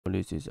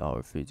This is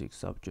our physics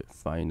subject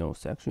final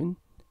section.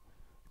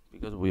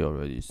 Because we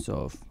already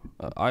solved,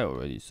 I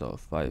already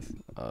solved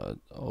 5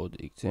 old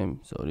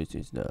exams, so this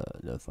is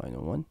the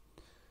final one.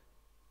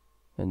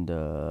 And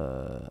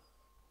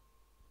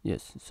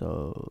yes,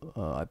 so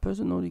I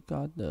personally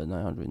got the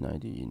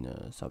 990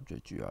 in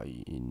subject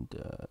GRE in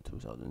the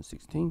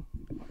 2016,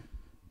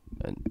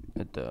 and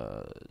at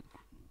the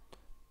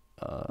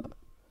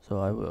so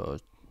I will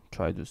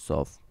try to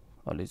solve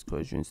this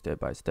question step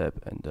by step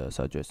and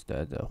suggest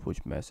that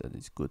which method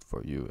is good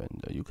for you,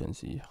 and you can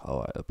see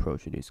how I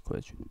approach this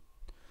question.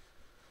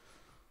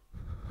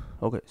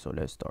 Okay, so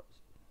let's start.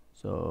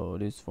 So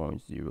this form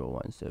is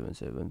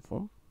 0177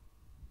 form.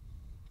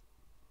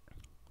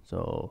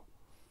 So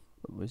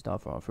we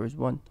start from our first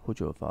one.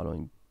 Which of the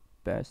following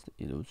best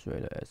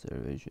illustrate the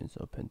accelerations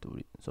of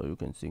pendulum? So you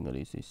can think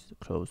this is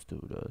close to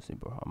the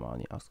simple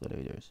harmonic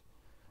oscillators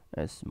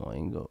at small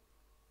angle.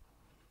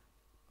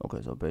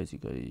 Okay, so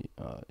basically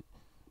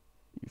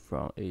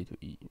from A to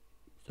E.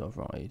 So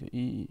from A to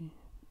E,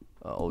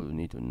 all you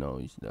need to know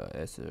is the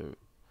accelerator.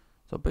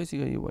 So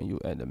basically when you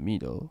at the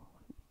middle,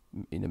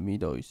 in the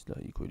middle is the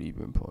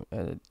equilibrium point.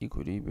 At the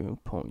equilibrium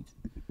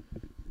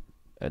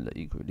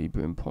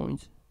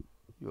point,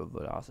 your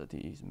velocity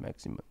is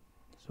maximum,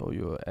 so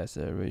your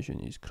acceleration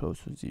is close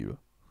to zero.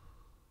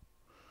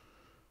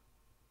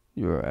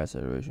 Your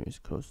acceleration is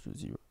close to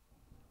zero.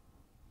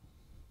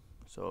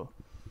 So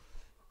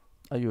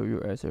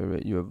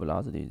your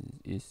velocity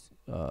is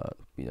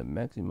be the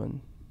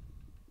maximum,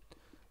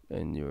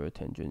 and your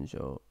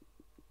tangential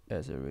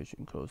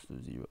acceleration close to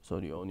zero. So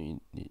the only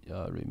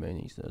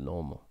remaining is the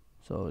normal.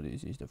 So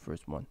this is the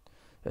first one.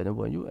 And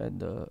when you at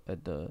the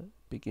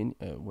beginning,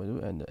 when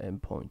you at the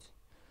end point,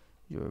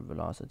 your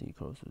velocity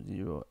close to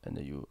zero, and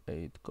you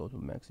go to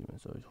maximum,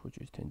 so which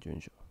is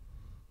tangential.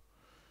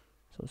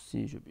 So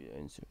C should be the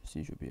answer.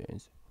 C should be the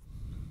answer.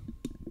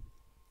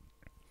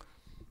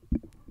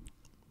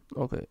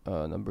 Okay,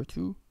 number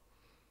 2.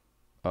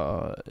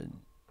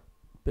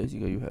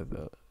 Basically you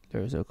have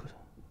there's a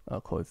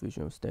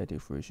coefficient of static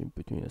friction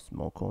between a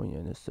small coin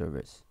and a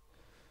surface.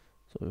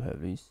 So you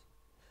have this,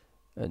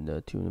 and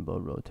the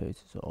tunable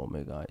rotates. So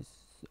omega is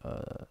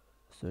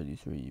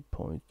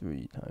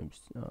 33.3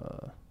 times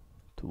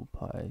 2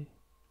 pi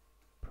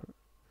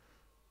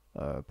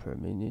per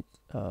minute.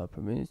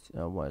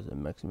 What is the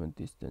maximum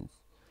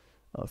distance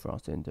from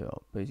center?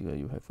 Basically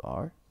you have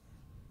R,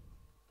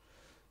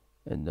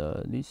 and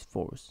this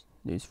force,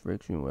 this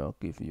friction will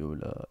give you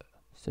the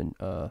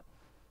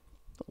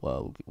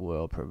will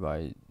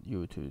provide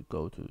you to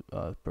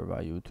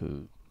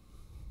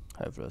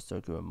have a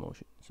circular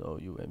motion. So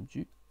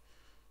umg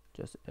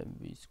just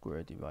mv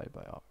squared divided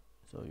by r.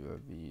 So your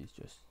v is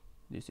just,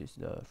 this is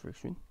the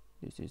friction,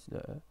 this is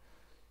the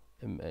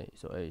ma,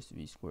 so a is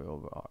v squared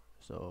over r.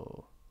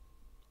 So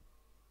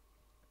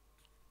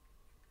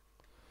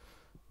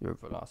your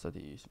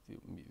velocity is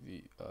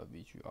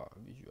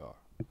vgr.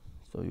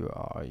 So your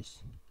r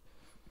is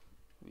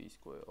v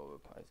squared over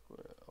pi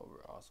squared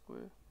over r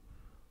squared.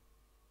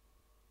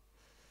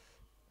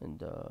 And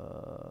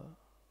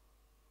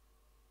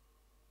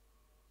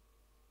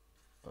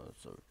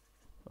sorry.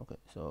 Okay,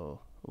 so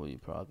we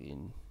plug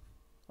in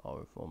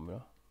our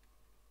formula.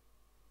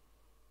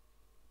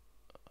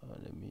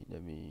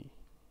 Let me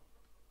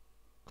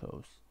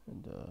close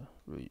and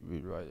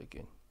rewrite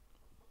again.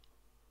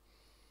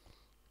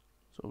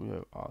 So we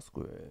have r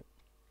squared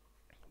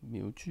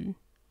mu g.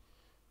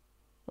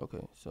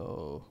 Okay,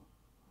 so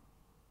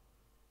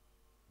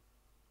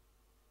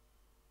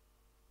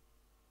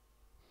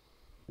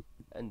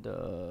and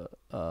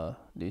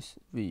this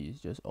v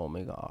is just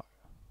omega r,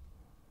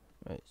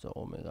 right? So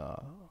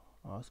omega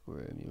r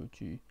squared mu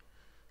g.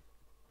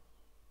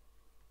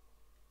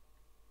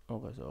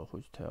 Okay, so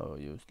which tell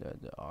you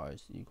that the r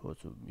is equal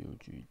to mu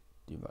g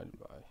divided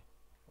by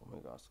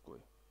omega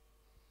squared.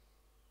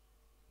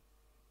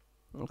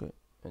 Okay,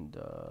 and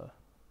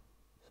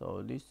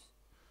so this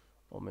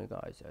omega,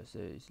 as I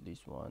say, is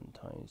this one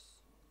times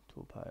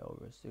 2 pi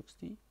over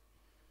 60.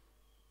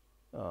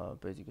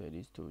 Basically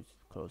these two is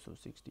close to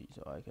 60,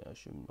 so I can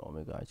assume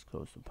omega is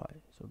close to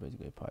pi. So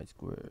basically pi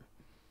squared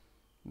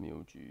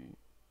mu g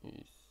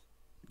is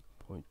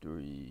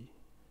 0.3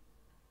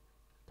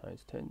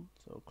 times 10,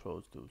 so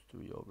close to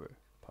 3 over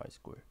pi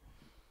squared.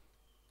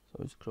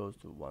 So it's close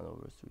to 1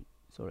 over 3.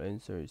 So the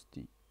answer is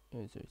D.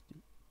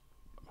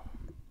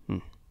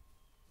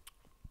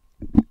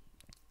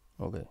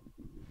 Okay.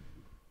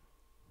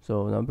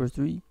 So number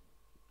 3,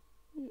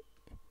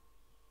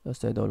 the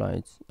saddle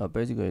lines.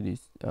 Basically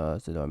this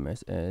saddle line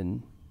mass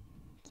n,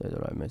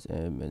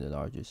 and the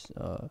largest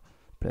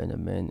planar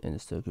man and the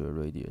circular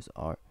radius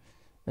r.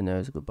 And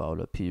ask about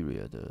the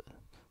period.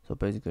 So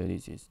basically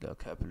this is the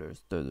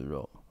Kepler's third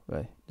law,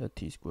 right? The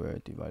t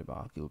squared divided by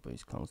r cubed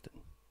is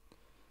constant.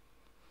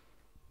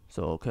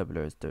 So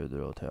Kepler's third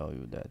law tell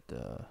you that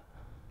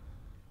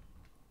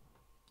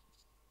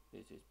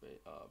this is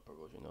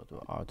proportional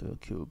to r to the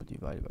cube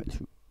divided by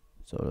 2.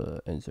 So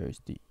the answer is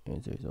D.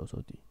 Answer is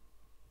also D.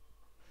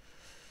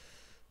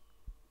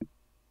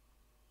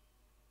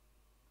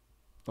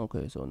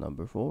 Okay, so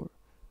number 4.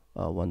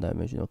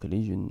 one-dimensional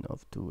collision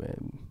of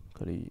 2m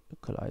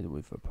collide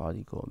with a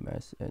particle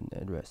mass and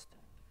at rest,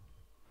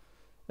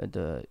 and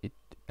it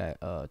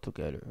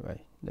together,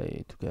 right?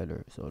 They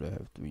together, so they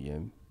have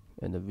 3m,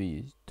 and the v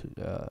is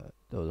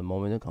the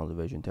momentum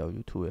conservation tells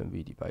you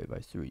 2mv divided by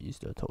 3 is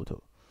the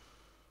total.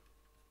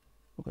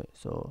 Okay,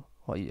 so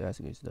what it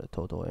asks is the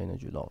total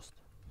energy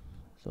lost.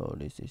 So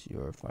this is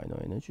your final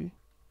energy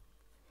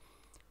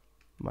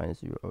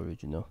minus your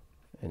original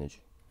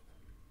energy.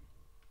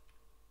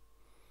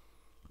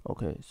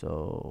 Okay,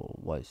 so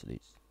what is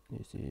this?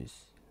 This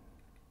is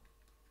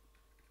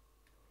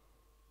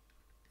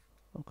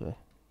okay.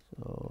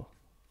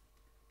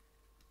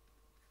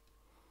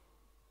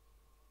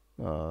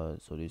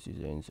 So this is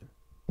the answer.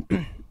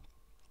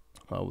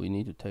 We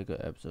need to take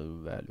an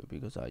absolute value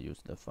because I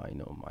used the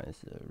final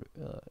minus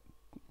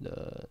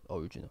the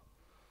original.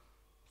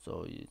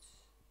 So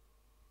it's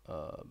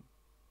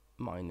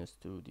minus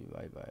 2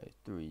 divided by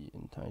 3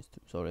 and times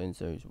 2. So the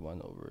answer is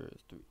 1 over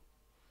 3.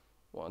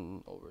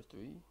 1 over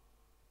 3.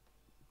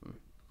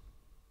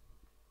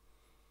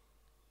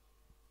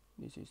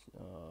 This is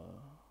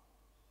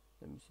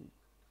let me see.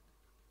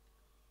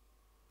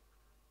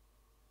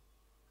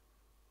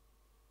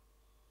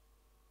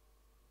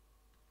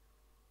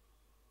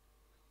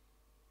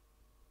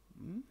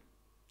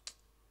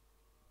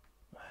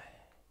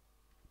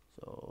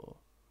 So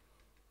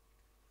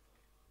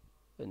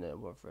and then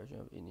what fraction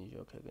of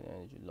initial kinetic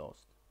energy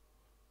lost?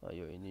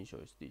 Your initial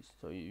is this,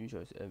 so your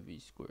initial is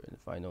mv squared, and the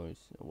final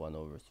is 1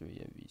 over 3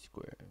 mv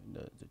squared,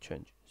 the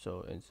change.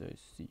 So answer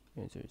is C.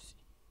 Answer is C.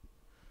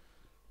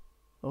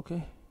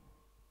 Okay,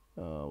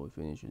 we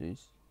finish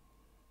this.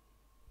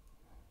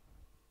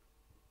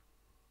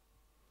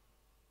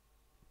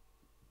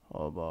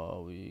 How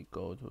about we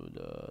go to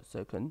the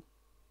second?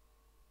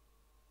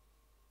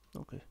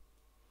 Okay.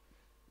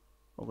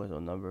 Okay, so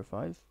number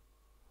 5,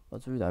 a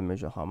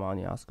 3-dimensional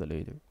harmonic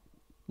oscillator.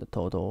 The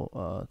total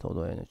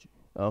energy.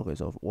 Okay,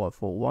 so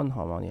for one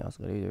harmonic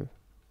oscillator,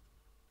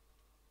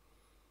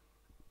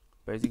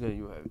 basically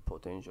you have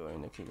potential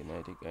and the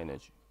kinetic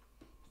energy.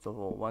 So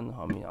for one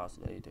harmonic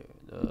oscillator,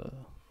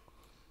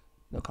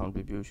 the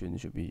contribution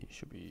should be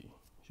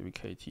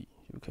kT.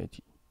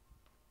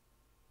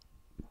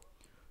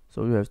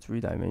 So you have 3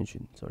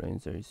 dimensions. So the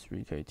answer is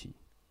 3 kT.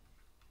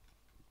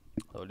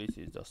 So this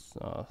is just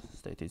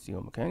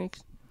statistical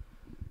mechanics.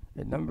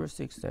 And number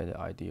 6 said the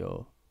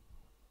ideal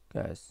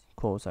gas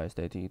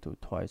quasi-static to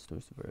twice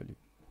this value.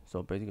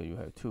 So basically you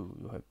have two.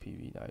 You have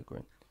PV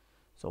diagram.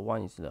 So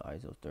one is the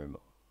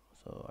isothermal.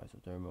 So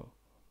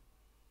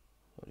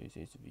this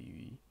is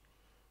VV.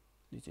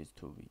 This is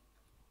 2V.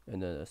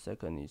 And then the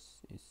second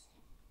is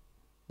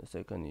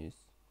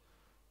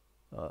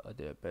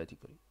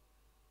adiabatically.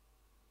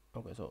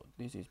 Okay, so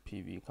this is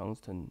PV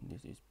constant.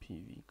 This is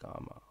PV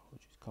gamma,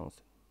 which is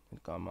constant,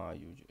 and gamma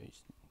usually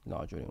is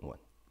larger than 1.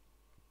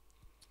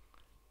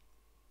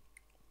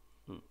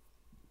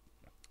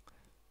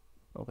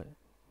 Okay.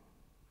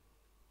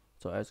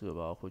 So ask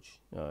about which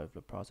if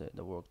the process,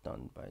 the work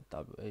done by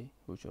WA,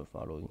 which of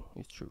following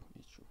is true.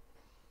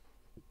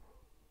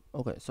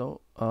 Okay,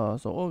 so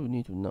all you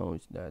need to know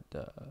is that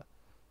the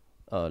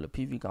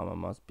PV gamma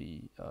must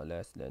be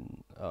less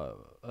than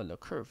the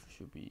curve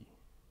should be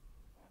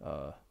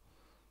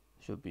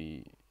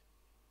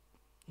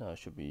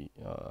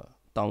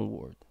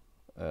downward,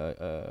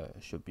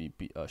 should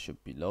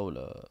below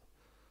the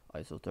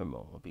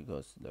isothermal,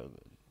 because the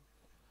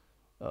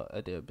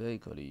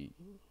adiabatically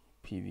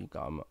PV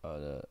gamma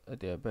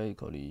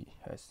adiabatically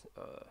has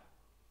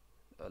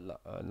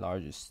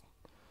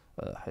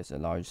has a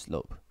large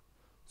slope.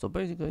 So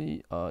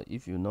basically,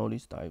 if you know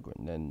this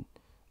diagram, then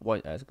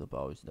what I ask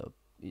about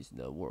is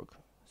the work.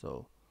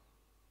 So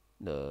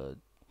the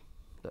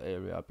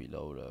area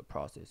below the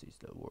process is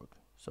the work.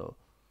 So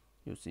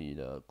you see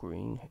the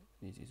green,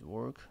 this is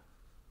work,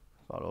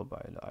 followed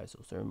by the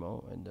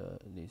isothermal, and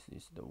this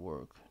is the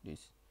work.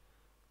 This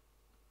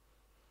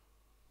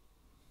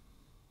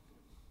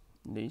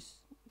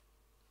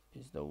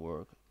is the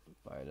work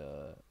by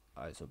the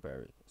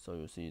isobaric. So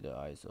you see the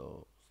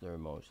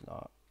isothermal is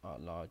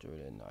larger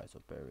than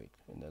isobaric,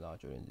 and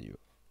larger than 0.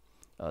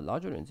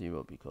 Larger than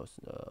 0 because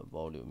the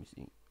volume is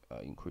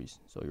increased,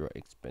 so you're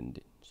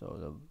expanding.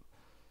 So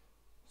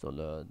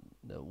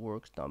the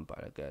work done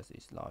by the gas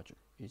is larger.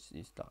 It's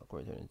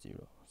greater than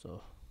 0.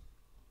 So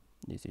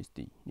this is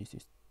D. This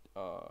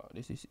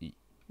is E.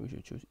 We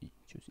should choose E.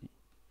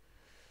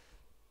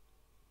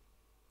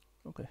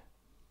 Okay.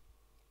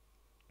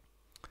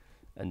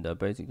 And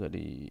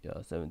basically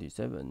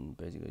 77.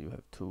 Basically you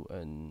have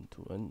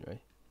 2n,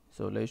 right?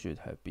 So they should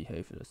have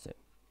behaved the same.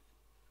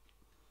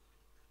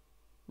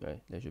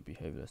 Right? They should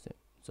behave the same.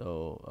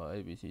 So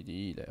A, B, C, D,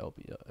 E, they all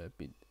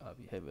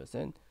behave the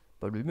same.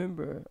 But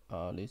remember,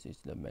 this is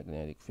the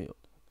magnetic field,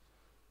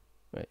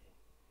 right?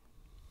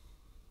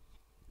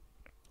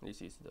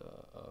 This is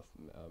the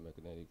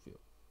magnetic field.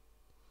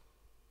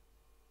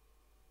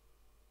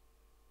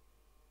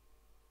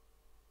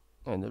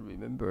 And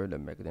remember, the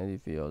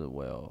magnetic field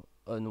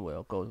N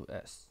will go to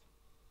S,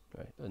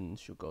 right? N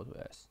should go to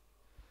S.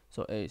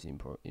 So A is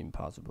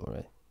impossible,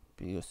 right?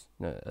 because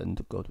n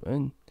to go to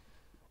n,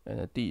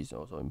 and d is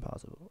also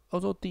impossible.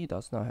 Also, d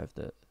does not have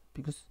the,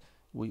 because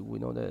we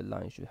know that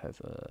line should have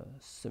a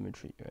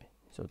symmetry, right?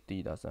 So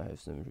d does not have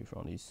symmetry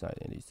from this side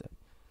and this side.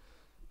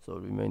 So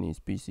remaining is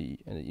B, C,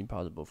 and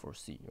impossible for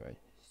C, right?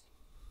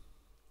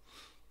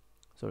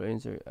 So the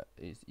answer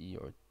is E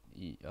or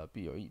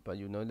B or E. But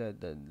you know that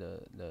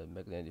the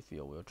magnetic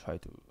field will try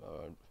to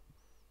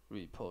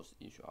repulse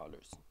each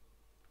others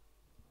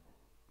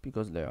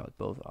because they are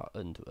both are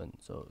n to n.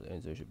 So the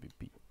answer should be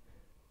B.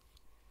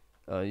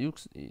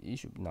 E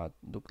should not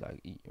look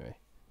like E, right?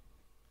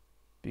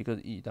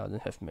 Because E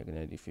doesn't have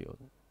magnetic field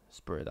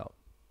spread out.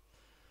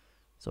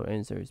 So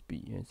answer is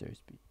B. Answer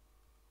is B.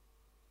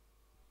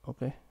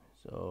 Okay,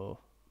 so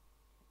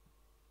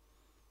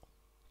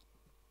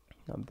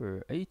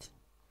number 8.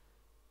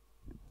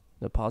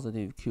 The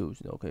positive Q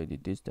is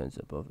located distance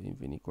above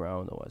infinite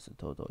ground or as a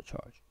total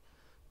charge.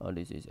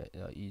 This is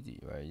easy,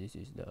 right? This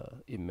is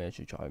the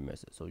image charge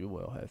method. So you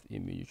will have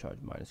image charge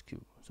minus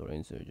Q. So the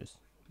answer is just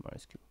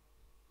minus Q.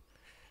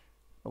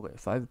 Okay,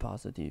 5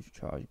 positive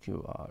charge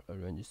Q are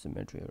arranged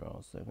symmetrically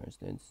around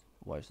circumstance.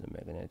 What is the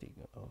magnetic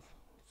of?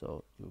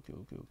 So Q,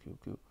 Q, Q, Q,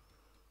 Q.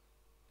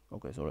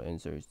 Okay, so the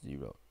answer is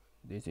 0.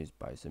 This is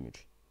by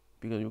symmetry.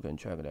 Because you can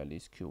check that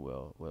this Q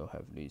will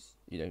have this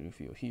electric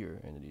field here,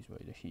 and this will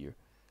here,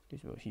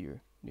 this will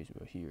here, this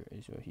will here,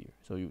 this will here.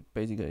 So you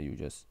basically you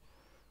just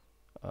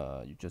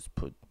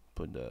put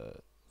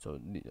the so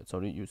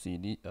you see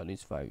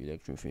these 5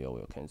 electric field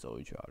will cancel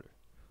each other.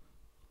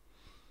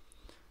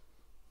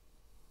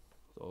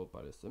 So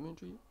by the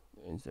symmetry,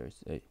 the answer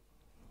is A.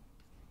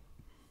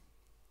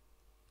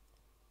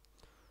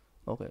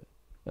 Okay,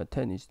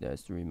 10 is that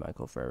 3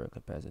 microfarad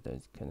capacitor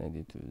is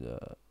connected to the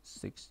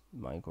 6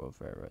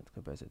 microfarad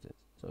capacitor.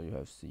 So you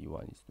have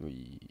C1 is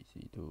 3,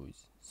 C2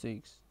 is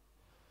 6.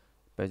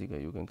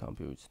 Basically, you can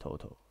compute its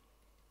total.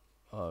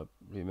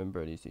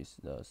 Remember, this is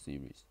the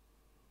series.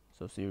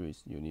 So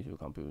series, you need to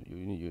compute. You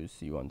need to use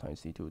C1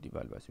 times C2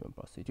 divided by C1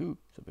 plus C2.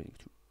 So basically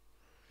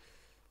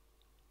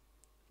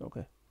 2.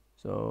 Okay,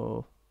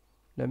 so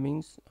that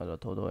means the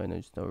total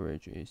energy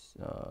storage is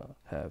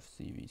half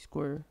CV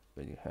squared.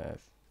 Basically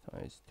half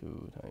times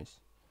 2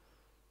 times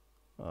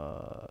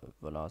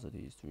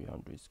velocity is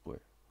 300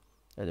 squared.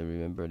 And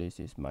remember, this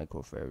is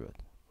microfarad.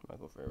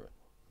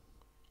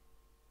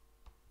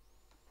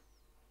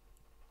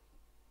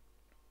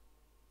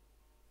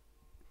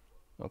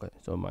 Okay,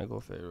 so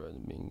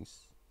microfarad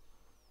means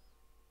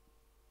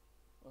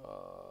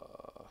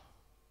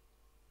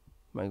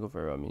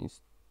microfarad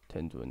means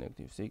 10 to the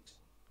negative 6.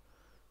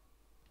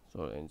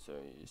 So the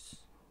answer is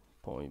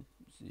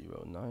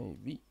 0.09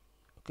 V.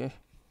 Okay,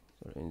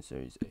 so the answer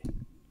is A.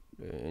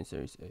 The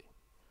answer is A.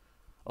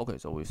 Okay,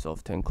 so we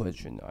solved 10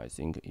 questions. I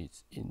think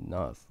it's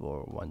enough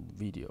for one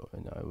video,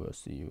 and I will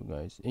see you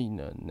guys in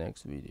the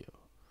next video.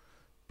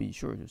 Be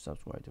sure to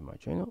subscribe to my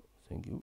channel. Thank you.